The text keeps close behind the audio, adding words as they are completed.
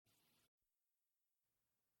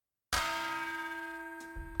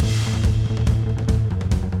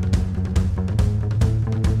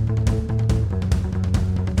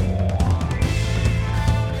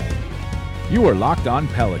You are Locked On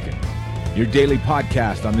Pelicans, your daily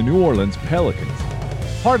podcast on the New Orleans Pelicans,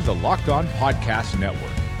 part of the Locked On Podcast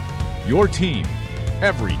Network, your team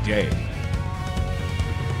every day.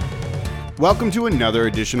 Welcome to another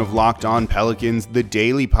edition of Locked On Pelicans, the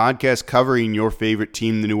daily podcast covering your favorite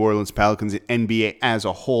team, the New Orleans Pelicans, and NBA as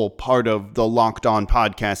a whole, part of the Locked On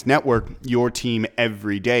Podcast Network, your team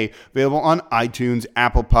every day. Available on iTunes,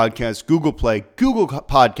 Apple Podcasts, Google Play, Google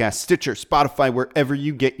Podcasts, Stitcher, Spotify, wherever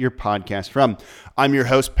you get your podcast from. I'm your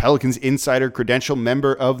host, Pelicans Insider, credential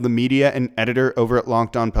member of the media and editor over at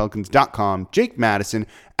LockedOnPelicans.com, Jake Madison,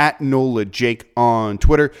 at NOLA Jake on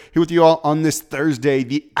Twitter. Here with you all on this Thursday,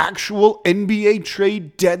 the actual NBA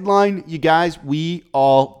trade deadline. You guys, we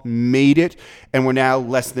all made it, and we're now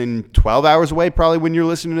less than 12 hours away, probably when you're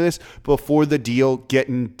listening to this, before the deal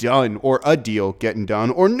getting done, or a deal getting done,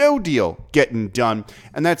 or no deal getting done.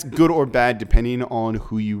 And that's good or bad, depending on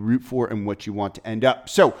who you root for and what you want to end up.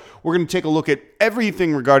 So we're going to take a look at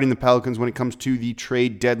everything regarding the Pelicans when it comes to the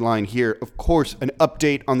trade deadline here. Of course, an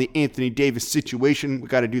update on the Anthony Davis situation. We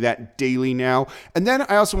got to do that daily now. And then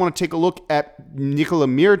I also want to take a look at Nikola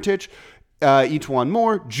Mirotic, E'Twaun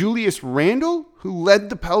Moore, Julius Randle, who led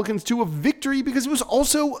the Pelicans to a victory because it was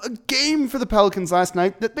also a game for the Pelicans last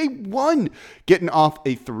night that they won, getting off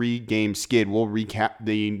a 3-game skid. We'll recap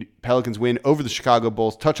the Pelicans win over the Chicago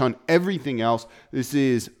Bulls, touch on everything else. This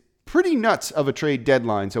is pretty nuts of a trade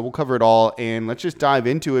deadline, so we'll cover it all, and let's just dive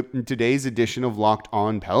into it in today's edition of Locked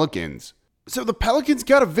On Pelicans. So the Pelicans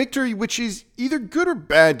got a victory, which is either good or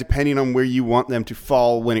bad, depending on where you want them to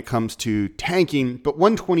fall when it comes to tanking, but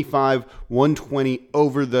 125-120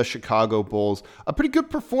 over the Chicago Bulls. A pretty good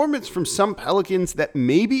performance from some Pelicans that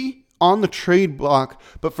maybe on the trade block.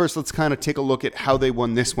 But first, let's kind of take a look at how they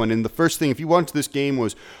won this one. And the first thing, if you watched this game,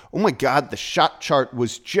 was, oh my God, the shot chart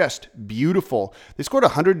was just beautiful. They scored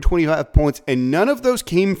 125 points, and none of those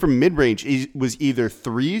came from mid-range. It was either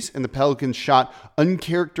threes, and the Pelicans shot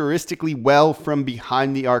uncharacteristically well from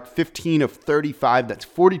behind the arc, 15 of 35. That's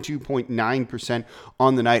 42.9%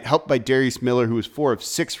 on the night, helped by Darius Miller, who was 4 of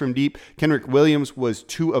 6 from deep. Kenrich Williams was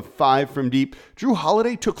 2 of 5 from deep. Jrue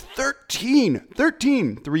Holiday took 13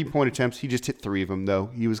 three-point attempts. He just hit 3 of them, though.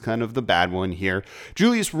 He was kind of the bad one here.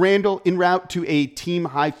 Julius Randle, en route to a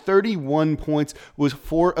team-high 31 points, was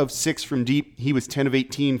 4 of 6 from deep. He was 10 of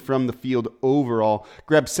 18 from the field overall.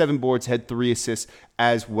 Grabbed 7 boards, had 3 assists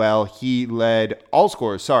as well. He led all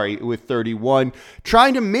scorers, with 31,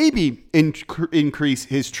 trying to maybe increase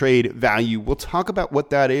his trade value. We'll talk about what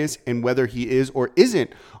that is and whether he is or isn't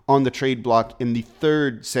on the trade block in the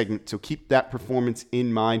third segment, so keep that performance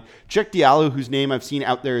in mind. Cheick Diallo, whose name I've seen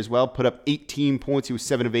out there as well, put up 18 points. He was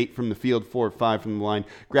 7 of 8 from the field, 4 of 5 from the line,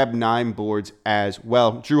 grabbed 9 boards as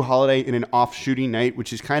well. Jrue Holiday, in an off-shooting night, which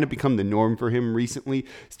has kind of become the norm for him recently,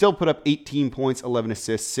 still put up 18 points, 11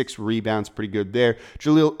 assists, 6 rebounds, pretty good there.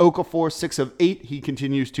 Jahlil Okafor, 6 of 8. He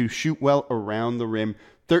continues to shoot well around the rim,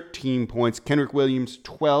 13 points. Kenrich Williams,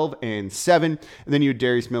 12 and 7. And then you had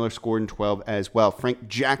Darius Miller scoring 12 as well. Frank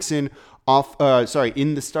Jackson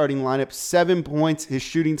in the starting lineup, 7 points. His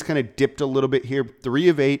shooting's kind of dipped a little bit here, 3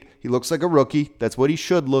 of 8. He looks like a rookie. That's what he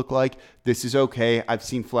should look like. This is okay. I've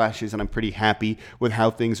seen flashes, and I'm pretty happy with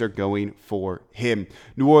how things are going for him.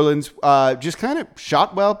 New Orleans just kind of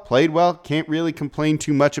shot well, played well. Can't really complain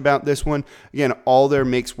too much about this one. Again, all their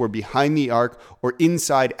makes were behind the arc or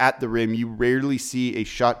inside at the rim. You rarely see a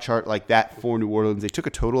shot chart like that for New Orleans. They took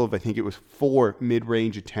a total of, I think it was 4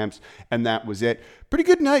 mid-range attempts, and that was it. Pretty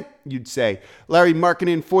good night, you'd say. Larry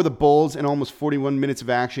Markkanen for the Bulls in almost 41 minutes of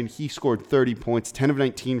action. He scored 30 points, 10 of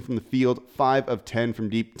 19 from the field, 5 of 10 from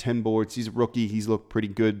deep, 10 boards. He's a rookie. He's looked pretty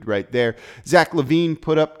good right there. Zach LaVine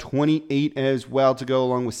put up 28 as well to go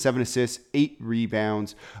along with 7 assists, 8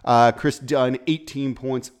 rebounds. Chris Dunn, 18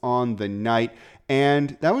 points on the night.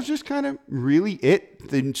 And that was just kind of really it.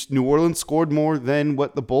 The New Orleans scored more than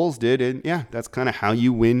what the Bulls did. And yeah, that's kind of how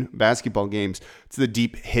you win basketball games. It's the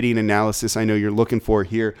deep hitting analysis I know you're looking for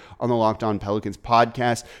here on the Locked On Pelicans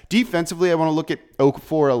podcast. Defensively, I want to look at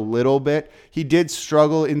Okafor a little bit. He did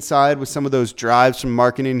struggle inside with some of those drives from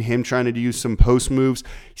Markkanen, him trying to use some post moves.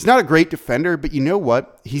 He's not a great defender, but you know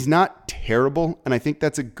what? He's not terrible, and I think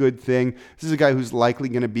that's a good thing. This is a guy who's likely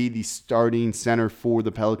going to be the starting center for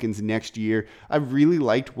the Pelicans next year. I've really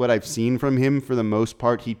liked what I've seen from him for the most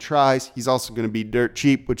part. He tries. He's also going to be dirt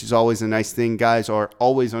cheap, which is always a nice thing. Guys are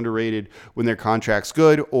always underrated when their contract's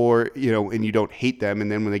good, or, and you don't hate them,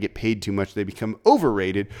 and then when they get paid too much, they become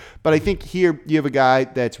overrated. But I think here you have a guy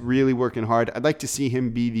that's really working hard. I'd like to see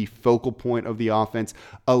him be the focal point of the offense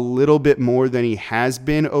a little bit more than he has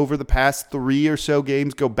been over the past 3 or so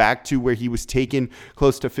games. Go back to where he was taking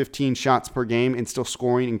close to 15 shots per game and still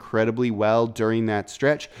scoring incredibly well during that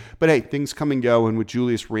stretch. But hey, things come and go, and with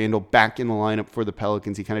Julius Randle back in the lineup for the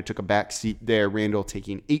Pelicans, he kind of took a back seat there. Randle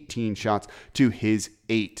taking 18 shots to his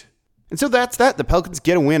 8. And so that's that. The Pelicans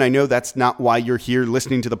get a win. I know that's not why you're here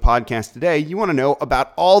listening to the podcast today. You want to know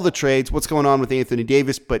about all the trades, what's going on with Anthony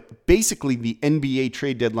Davis, but basically the NBA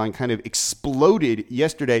trade deadline kind of exploded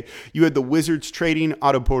yesterday. You had the Wizards trading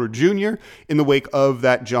Otto Porter Jr. in the wake of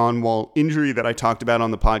that John Wall injury that I talked about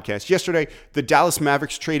on the podcast yesterday. The Dallas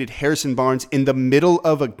Mavericks traded Harrison Barnes in the middle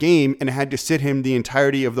of a game and had to sit him the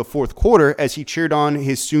entirety of the fourth quarter as he cheered on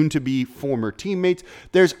his soon-to-be former teammates.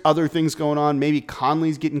 There's other things going on. Maybe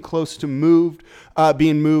Conley's getting close to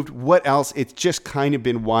being moved. What else? It's just kind of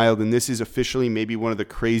been wild, and this is officially maybe one of the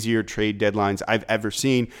crazier trade deadlines I've ever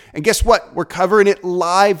seen. And guess what? We're covering it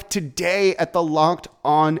live today at the Locked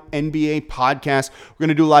On NBA podcast. We're going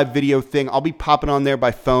to do a live video thing. I'll be popping on there by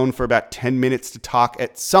phone for about 10 minutes to talk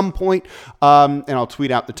at some point, and I'll tweet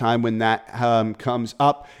out the time when that comes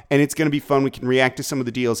up. And it's going to be fun. We can react to some of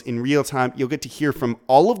the deals in real time. You'll get to hear from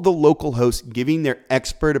all of the local hosts giving their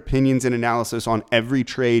expert opinions and analysis on every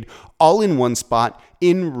trade, all in one spot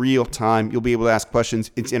in real time. You'll be able to ask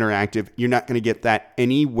questions. It's interactive. You're not going to get that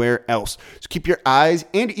anywhere else. So keep your eyes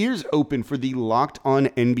and ears open for the Locked On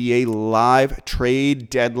NBA live trade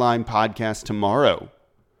deadline podcast tomorrow.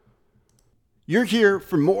 You're here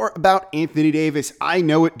for more about Anthony Davis. I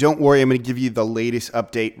know it. Don't worry. I'm going to give you the latest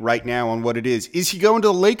update right now on what it is. Is he going to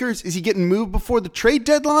the Lakers? Is he getting moved before the trade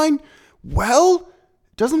deadline? Well,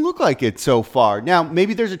 doesn't look like it so far. Now,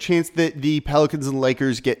 maybe there's a chance that the Pelicans and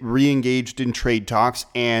Lakers get re-engaged in trade talks,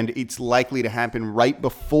 and it's likely to happen right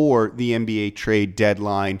before the NBA trade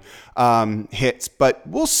deadline hits. But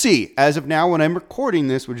we'll see. As of now, when I'm recording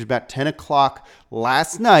this, which is about 10 o'clock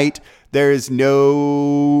last night, there is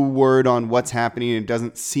no word on what's happening. It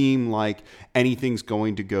doesn't seem like anything's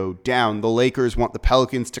going to go down. The Lakers want the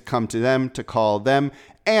Pelicans to come to them, to call them,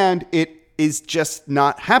 and it is just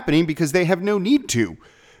not happening because they have no need to.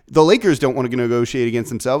 The Lakers don't want to negotiate against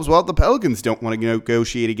themselves. Well, the Pelicans don't want to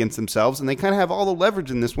negotiate against themselves, and they kind of have all the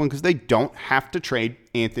leverage in this one because they don't have to trade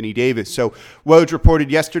Anthony Davis. So Woj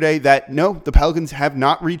reported yesterday that no, the Pelicans have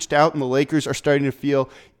not reached out, and the Lakers are starting to feel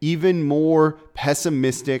even more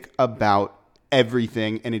pessimistic about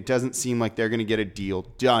everything, and it doesn't seem like they're going to get a deal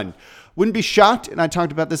done. Wouldn't be shocked, and I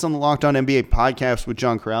talked about this on the Locked On NBA podcast with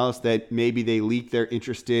John Corrales, that maybe they leak they're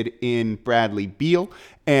interested in Bradley Beal,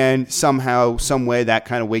 and somehow, some way, that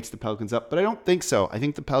kind of wakes the Pelicans up. But I don't think so. I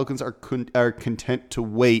think the Pelicans are content to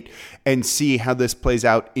wait and see how this plays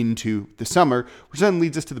out into the summer, which then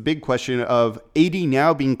leads us to the big question of AD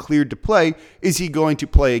now being cleared to play. Is he going to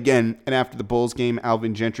play again? And after the Bulls game,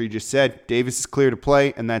 Alvin Gentry just said Davis is clear to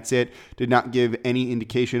play, and that's it. Did not give any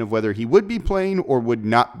indication of whether he would be playing or would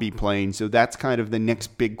not be playing. So that's kind of the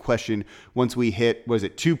next big question once we hit,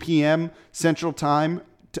 2 p.m. Central Time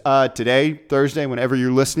today, Thursday, whenever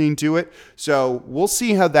you're listening to it. So we'll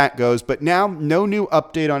see how that goes. But now, no new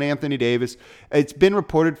update on Anthony Davis. It's been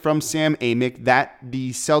reported from Sam Amick that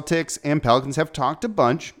the Celtics and Pelicans have talked a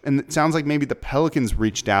bunch, and it sounds like maybe the Pelicans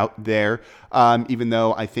reached out there, even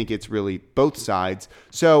though I think it's really both sides.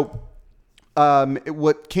 So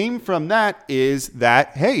what came from that is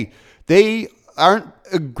that, hey, they aren't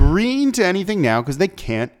agreeing to anything now because they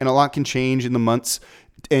can't, and a lot can change in the months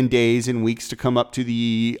and days and weeks to come up to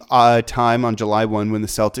the time on July 1 when the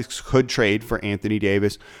Celtics could trade for Anthony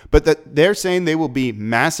Davis. But that they're saying they will be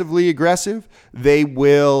massively aggressive. They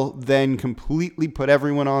will then completely put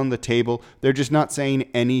everyone on the table. They're just not saying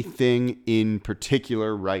anything in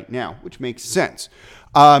particular right now, which makes sense.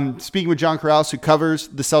 Speaking with John Corrales, who covers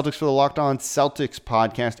the Celtics for the Locked On Celtics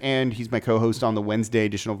podcast, and he's my co-host on the Wednesday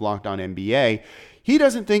edition of Locked On NBA. He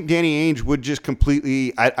doesn't think Danny Ainge would just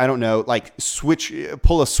completely, I don't know, like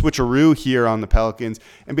pull a switcheroo here on the Pelicans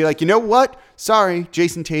and be like, you know what? Sorry,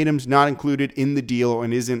 Jason Tatum's not included in the deal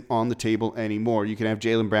and isn't on the table anymore. You can have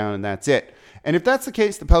Jaylen Brown and that's it. And if that's the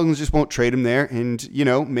case, the Pelicans just won't trade him there. And,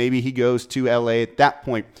 maybe he goes to LA at that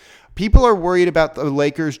point. People are worried about the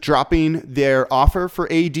Lakers dropping their offer for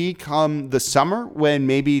AD come the summer when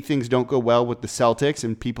maybe things don't go well with the Celtics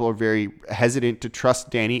and people are very hesitant to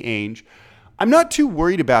trust Danny Ainge. I'm not too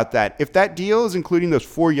worried about that. If that deal is including those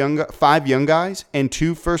 5 young guys and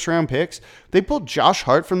 2 first-round picks, they pulled Josh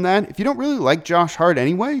Hart from that. If you don't really like Josh Hart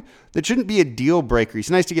anyway, that shouldn't be a deal breaker.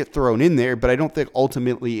 He's nice to get thrown in there, but I don't think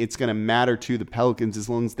ultimately it's going to matter to the Pelicans as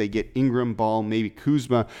long as they get Ingram, Ball, maybe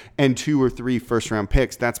Kuzma, and 2 or 3 first-round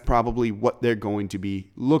picks. That's probably what they're going to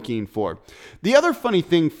be looking for. The other funny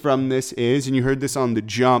thing from this is, and you heard this on The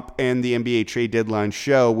Jump and the NBA Trade Deadline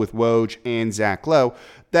show with Woj and Zach Lowe,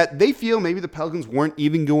 that they feel maybe the Pelicans weren't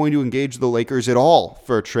even going to engage the Lakers at all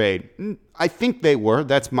for a trade. I think they were.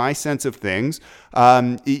 That's my sense of things.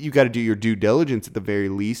 You got to do your due diligence at the very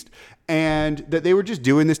least. And that they were just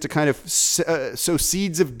doing this to kind of sow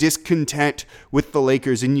seeds of discontent with the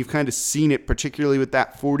Lakers. And you've kind of seen it, particularly with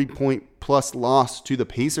that 40-point plus loss to the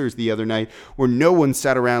Pacers the other night, where no one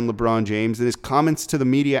sat around LeBron James. And his comments to the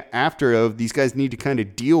media after of these guys need to kind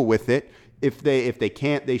of deal with it. If they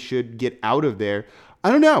can't, they should get out of there. I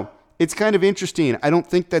don't know. It's kind of interesting. I don't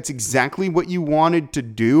think that's exactly what you wanted to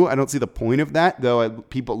do. I don't see the point of that, though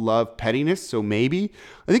people love pettiness, so maybe.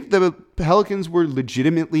 I think the Pelicans were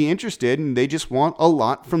legitimately interested, and they just want a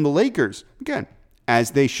lot from the Lakers. Again,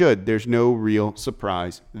 as they should. There's no real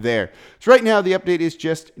surprise there. So right now, the update is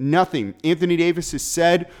just nothing. Anthony Davis has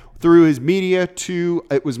said through his media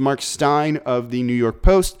it was Mark Stein of the New York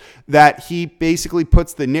Post, that he basically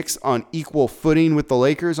puts the Knicks on equal footing with the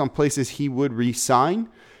Lakers on places he would re-sign.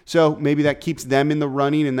 So maybe that keeps them in the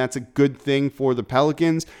running, and that's a good thing for the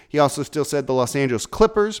Pelicans. He also still said the Los Angeles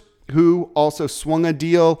Clippers, who also swung a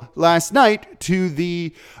deal last night to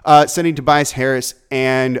the sending Tobias Harris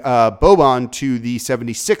and Boban to the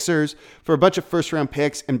 76ers for a bunch of first-round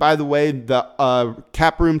picks. And by the way, the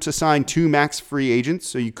cap room to sign 2 max free agents,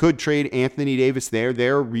 so you could trade Anthony Davis there.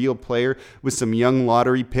 They're a real player with some young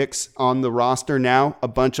lottery picks on the roster now, a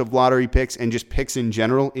bunch of lottery picks and just picks in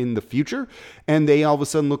general in the future. And they all of a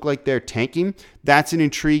sudden look like they're tanking. That's an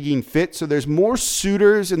intriguing fit. So there's more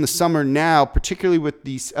suitors in the summer now, particularly with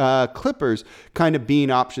these Clippers kind of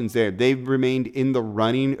being options there. They've remained in the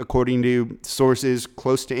running, according to sources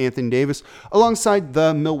close to Anthony Davis, alongside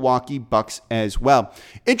the Milwaukee Bucks as well.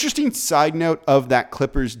 Interesting side note of that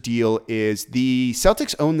Clippers deal is the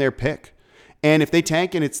Celtics own their pick. And if they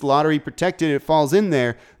tank and it's lottery protected, it falls in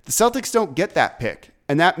there, the Celtics don't get that pick.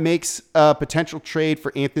 And that makes a potential trade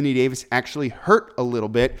for Anthony Davis actually hurt a little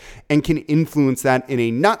bit and can influence that in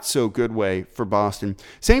a not so good way for Boston.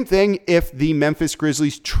 Same thing if the Memphis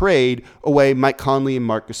Grizzlies trade away Mike Conley and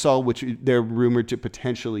Marc Gasol, which they're rumored to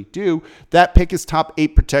potentially do. That pick is top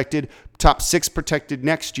 8 protected, top 6 protected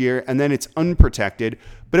next year, and then it's unprotected.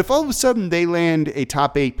 But if all of a sudden they land a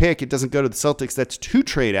top 8 pick, it doesn't go to the Celtics. That's 2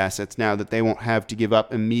 trade assets now that they won't have to give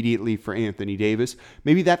up immediately for Anthony Davis.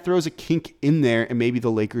 Maybe that throws a kink in there, and maybe the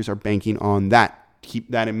Lakers are banking on that.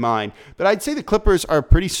 Keep that in mind. But I'd say the Clippers are a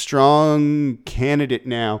pretty strong candidate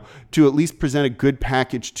now to at least present a good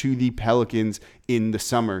package to the Pelicans in the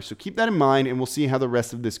summer. So keep that in mind, and we'll see how the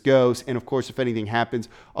rest of this goes. And of course, if anything happens,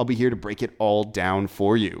 I'll be here to break it all down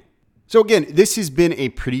for you. So again, this has been a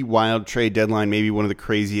pretty wild trade deadline, maybe one of the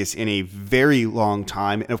craziest in a very long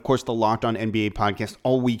time. And of course, the Locked On NBA podcast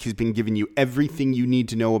all week has been giving you everything you need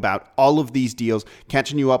to know about all of these deals,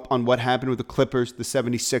 catching you up on what happened with the Clippers, the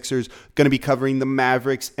 76ers, going to be covering the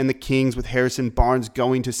Mavericks and the Kings with Harrison Barnes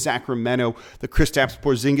going to Sacramento, the Kristaps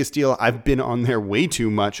Porzingis deal. I've been on there way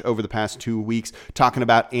too much over the past 2 weeks, talking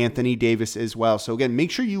about Anthony Davis as well. So again,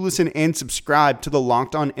 make sure you listen and subscribe to the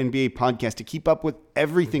Locked On NBA podcast to keep up with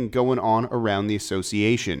everything going on around the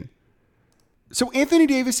association. So Anthony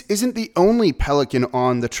Davis isn't the only Pelican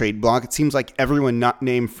on the trade block. It seems like everyone not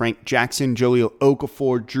named Frank Jackson, Jahlil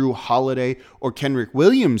Okafor, Drew Holiday, or Kenrich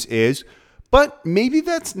Williams is. But maybe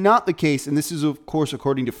that's not the case, and this is, of course,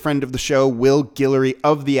 according to friend of the show, Will Guillory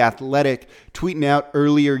of The Athletic, tweeting out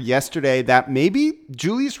earlier yesterday that maybe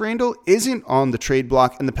Julius Randle isn't on the trade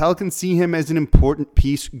block, and the Pelicans see him as an important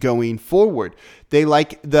piece going forward. They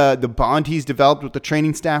like the bond he's developed with the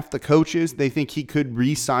training staff, the coaches. They think he could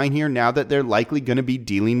re-sign here now that they're likely going to be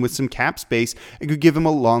dealing with some cap space. It could give him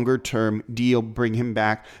a longer-term deal, bring him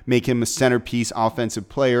back, make him a centerpiece offensive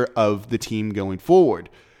player of the team going forward.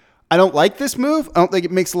 I don't like this move. I don't think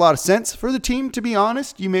it makes a lot of sense for the team, to be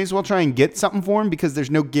honest. You may as well try and get something for him because there's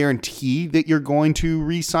no guarantee that you're going to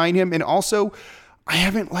re-sign him. And also, I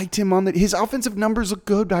haven't liked him on his offensive numbers look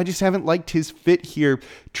good, but I just haven't liked his fit here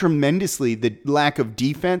tremendously. The lack of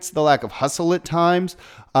defense, the lack of hustle at times,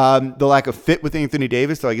 the lack of fit with Anthony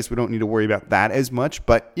Davis, so I guess we don't need to worry about that as much.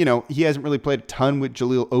 But, he hasn't really played a ton with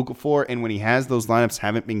Jahlil Okafor, and when he has, those lineups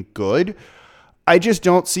haven't been good. I just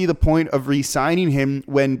don't see the point of re-signing him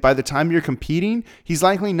when by the time you're competing, he's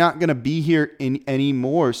likely not going to be here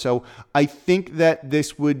anymore. So I think that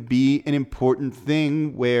this would be an important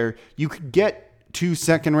thing where you could get 2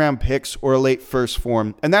 second-round picks or a late first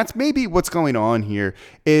form. And that's maybe what's going on here,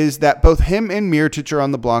 is that both him and Mirotic are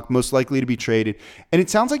on the block, most likely to be traded. And it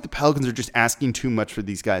sounds like the Pelicans are just asking too much for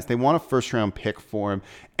these guys. They want a first-round pick for him.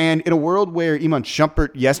 And in a world where Iman Shumpert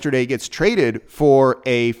yesterday gets traded for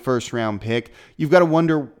a first-round pick, you've got to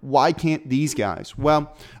wonder, why can't these guys?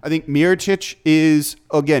 Well, I think Mirotic is,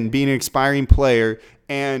 again, being an expiring player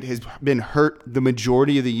and has been hurt the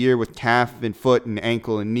majority of the year with calf and foot and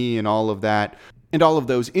ankle and knee and all of that, and all of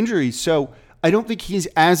those injuries. So I don't think he's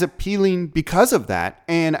as appealing because of that.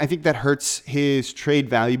 And I think that hurts his trade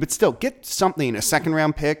value. But still, get something, a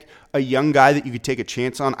second-round pick, a young guy that you could take a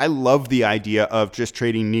chance on. I love the idea of just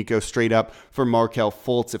trading Nico straight up for Markelle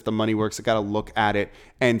Fultz. If the money works, I got to look at it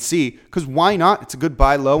and see. Because why not? It's a good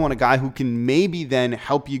buy low on a guy who can maybe then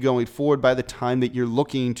help you going forward by the time that you're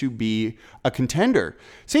looking to be a contender.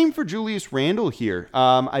 Same for Julius Randle here.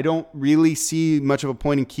 I don't really see much of a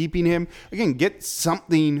point in keeping him. Again, get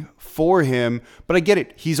something for him, but I get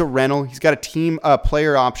it. He's a rental. He's got a team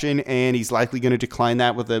player option, and he's likely going to decline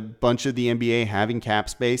that with a bunch of the NBA having cap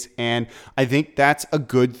space. And I think that's a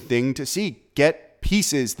good thing to see. Get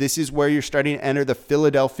pieces. This is where you're starting to enter the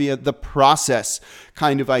Philadelphia, the process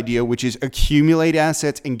kind of idea, which is accumulate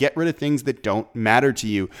assets and get rid of things that don't matter to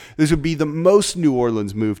you. This would be the most New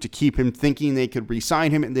Orleans move to keep him thinking they could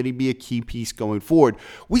re-sign him and that he'd be a key piece going forward.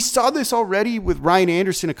 We saw this already with Ryan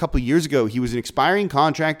Anderson a couple years ago. He was an expiring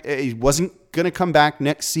contract. He wasn't going to come back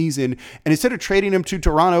next season. And instead of trading him to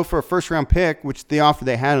Toronto for a first-round pick, which the offer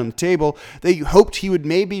they had on the table, they hoped he would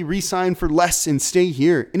maybe re-sign for less and stay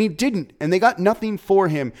here. And he didn't. And they got nothing for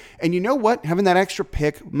him. And you know what? Having that extra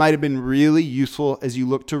pick might have been really useful as you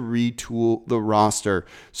look to retool the roster.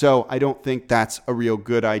 So I don't think that's a real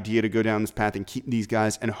good idea to go down this path and keep these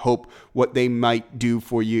guys and hope what they might do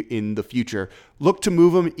for you in the future. Look to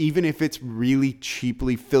move them, even if it's really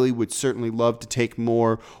cheaply. Philly would certainly love to take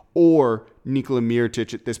more, or Nikola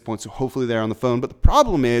Mirotic at this point, so hopefully they're on the phone. But the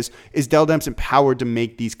problem is Dell Demps empowered to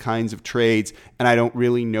make these kinds of trades, and I don't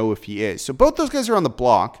really know if he is. So both those guys are on the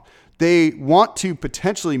block. They want to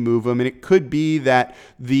potentially move him, and it could be that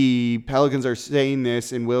the Pelicans are saying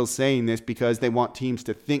this and Will's saying this because they want teams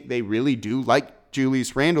to think they really do like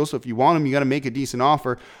Julius Randle. So if you want him, you got to make a decent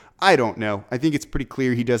offer. I don't know. I think it's pretty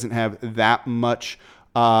clear he doesn't have that much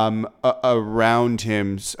around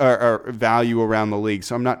him or value around the league.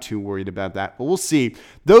 So I'm not too worried about that, but we'll see.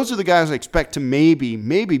 Those are the guys I expect to maybe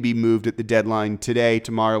be moved at the deadline today,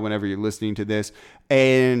 tomorrow, whenever you're listening to this,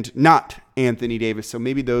 and not Anthony Davis. So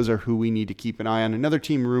maybe those are who we need to keep an eye on. Another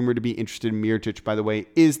team rumored to be interested in Mirotic, by the way,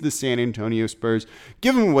 is the San Antonio Spurs.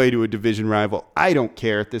 Give him away to a division rival. I don't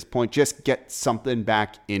care at this point. Just get something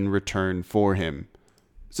back in return for him.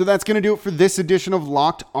 So that's going to do it for this edition of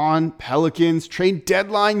Locked On Pelicans. Trade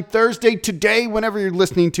deadline Thursday today. Whenever you're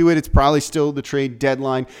listening to it, it's probably still the trade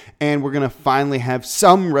deadline. And we're going to finally have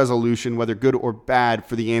some resolution, whether good or bad,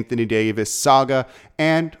 for the Anthony Davis saga.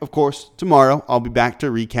 And, of course, tomorrow I'll be back to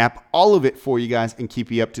recap all of it for you guys and keep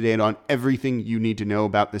you up to date on everything you need to know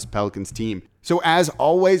about this Pelicans team. So as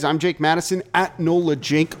always, I'm Jake Madison at NOLA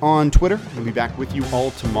Jake on Twitter. I'll be back with you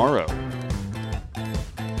all tomorrow.